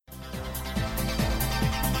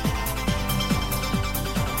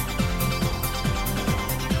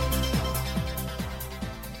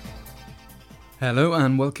Hello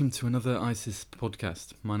and welcome to another ICIS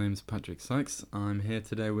podcast. My name is Patrick Sykes. I'm here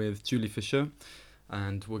today with Julie Fisher,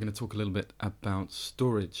 and we're going to talk a little bit about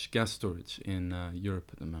storage, gas storage in Europe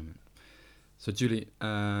at the moment. So Julie,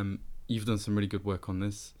 you've done some really good work on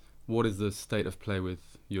this. What is the state of play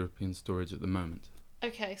with European storage at the moment?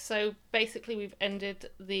 Okay, so basically we've ended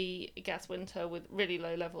the gas winter with really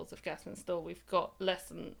low levels of gas in store. We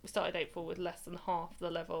started April with less than half the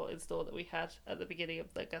level in store that we had at the beginning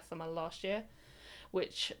of the gas summer last year,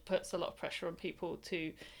 which puts a lot of pressure on people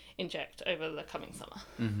to inject over the coming summer.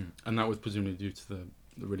 Mm-hmm. And that was presumably due to the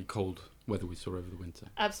really cold weather we saw over the winter.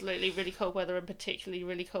 Absolutely, really cold weather, and particularly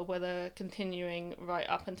really cold weather continuing right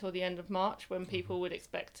up until the end of March, when people would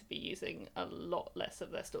expect to be using a lot less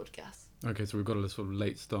of their stored gas. Okay, so we've got a sort of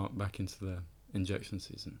late start back into the injection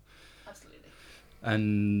season. Absolutely.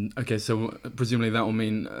 And okay, so presumably that will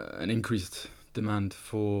mean an increased demand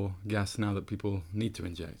for gas now that people need to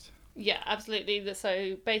inject. Yeah, absolutely.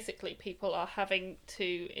 So basically people are having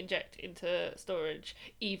to inject into storage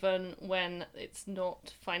even when it's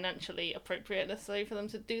not financially appropriate necessarily for them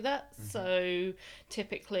to do that. Mm-hmm. So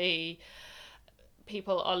typically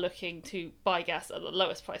people are looking to buy gas at the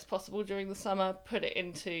lowest price possible during the summer, put it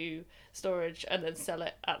into storage, and then sell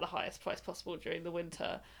it at the highest price possible during the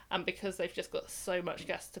winter. And because they've just got so much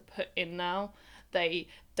gas to put in now, they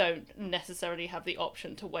don't necessarily have the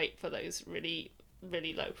option to wait for those really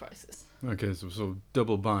low prices. Okay, so sort of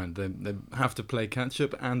double bind. They have to play catch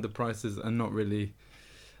up, and the prices are not really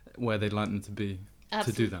where they'd like them to be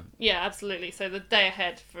to do that. Yeah, absolutely. So the day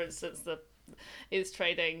ahead, for instance, is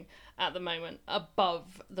trading at the moment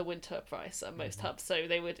above the winter price at most hubs. So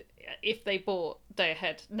they would, if they bought day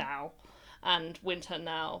ahead now and winter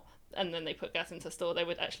now, and then they put gas into store, they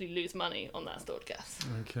would actually lose money on that stored gas.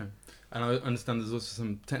 Okay. And I understand there's also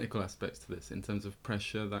some technical aspects to this in terms of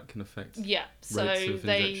pressure that can affect rates of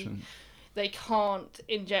injection. They can't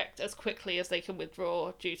inject as quickly as they can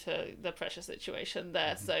withdraw due to the pressure situation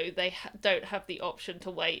there. Mm-hmm. So they don't have the option to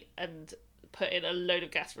wait and put in a load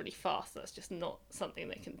of gas really fast. That's just not something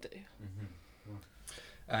they can do. Mm-hmm.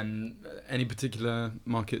 And any particular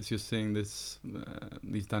markets you're seeing these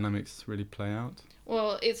dynamics really play out?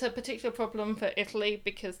 Well, it's a particular problem for Italy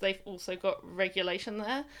because they've also got regulation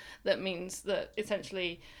there. That means that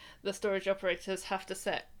essentially the storage operators have to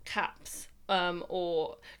set caps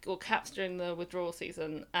or caps during the withdrawal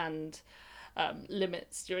season and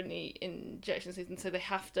limits during the injection season. So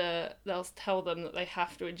they'll tell them that they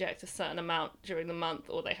have to inject a certain amount during the month,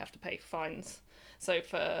 or they have to pay fines. So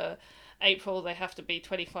for April, they have to be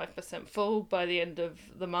 25% full by the end of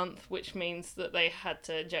the month, which means that they had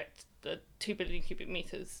to inject the 2 billion cubic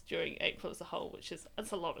meters during April as a whole,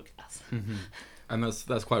 that's a lot of gas. Mm-hmm. And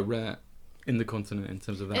that's quite rare in the continent in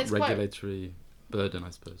terms of that regulatory burden,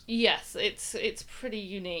 I suppose. Yes, it's pretty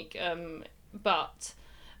unique. But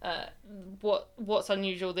what's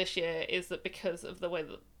unusual this year is that because of the way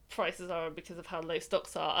that prices are and because of how low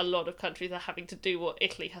stocks are, a lot of countries are having to do what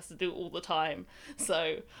Italy has to do all the time.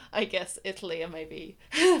 So I guess Italy are maybe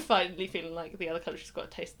finally feeling like the other countries got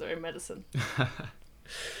to taste their own medicine.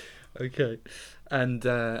 Okay. And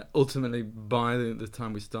ultimately, by the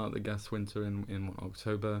time we start the gas winter in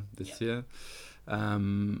October this year,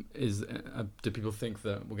 do people think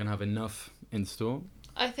that we're going to have enough in store?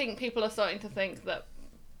 I think people are starting to think that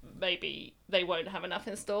maybe they won't have enough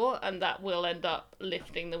in store, and that will end up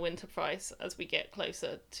lifting the winter price as we get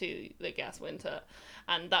closer to the gas winter.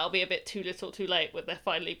 And that'll be a bit too little too late, with there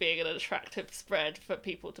finally being an attractive spread for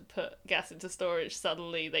people to put gas into storage.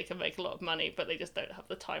 Suddenly they can make a lot of money, but they just don't have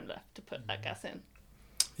the time left to put that gas in.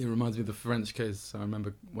 It reminds me of the French case. I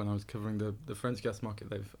remember when I was covering the French gas market,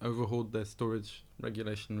 they've overhauled their storage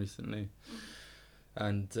regulation recently.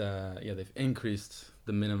 And they've increased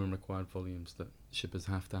the minimum required volumes that shippers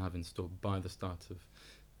have to have installed by the start of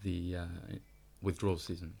the withdrawal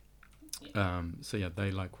season. Yeah.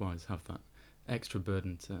 They likewise have that extra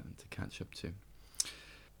burden to catch up to.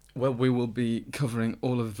 Well, we will be covering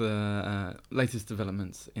all of the latest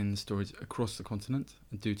developments in storage across the continent.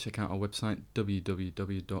 Do check out our website,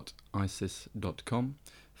 www.icis.com,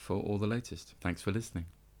 for all the latest. Thanks for listening.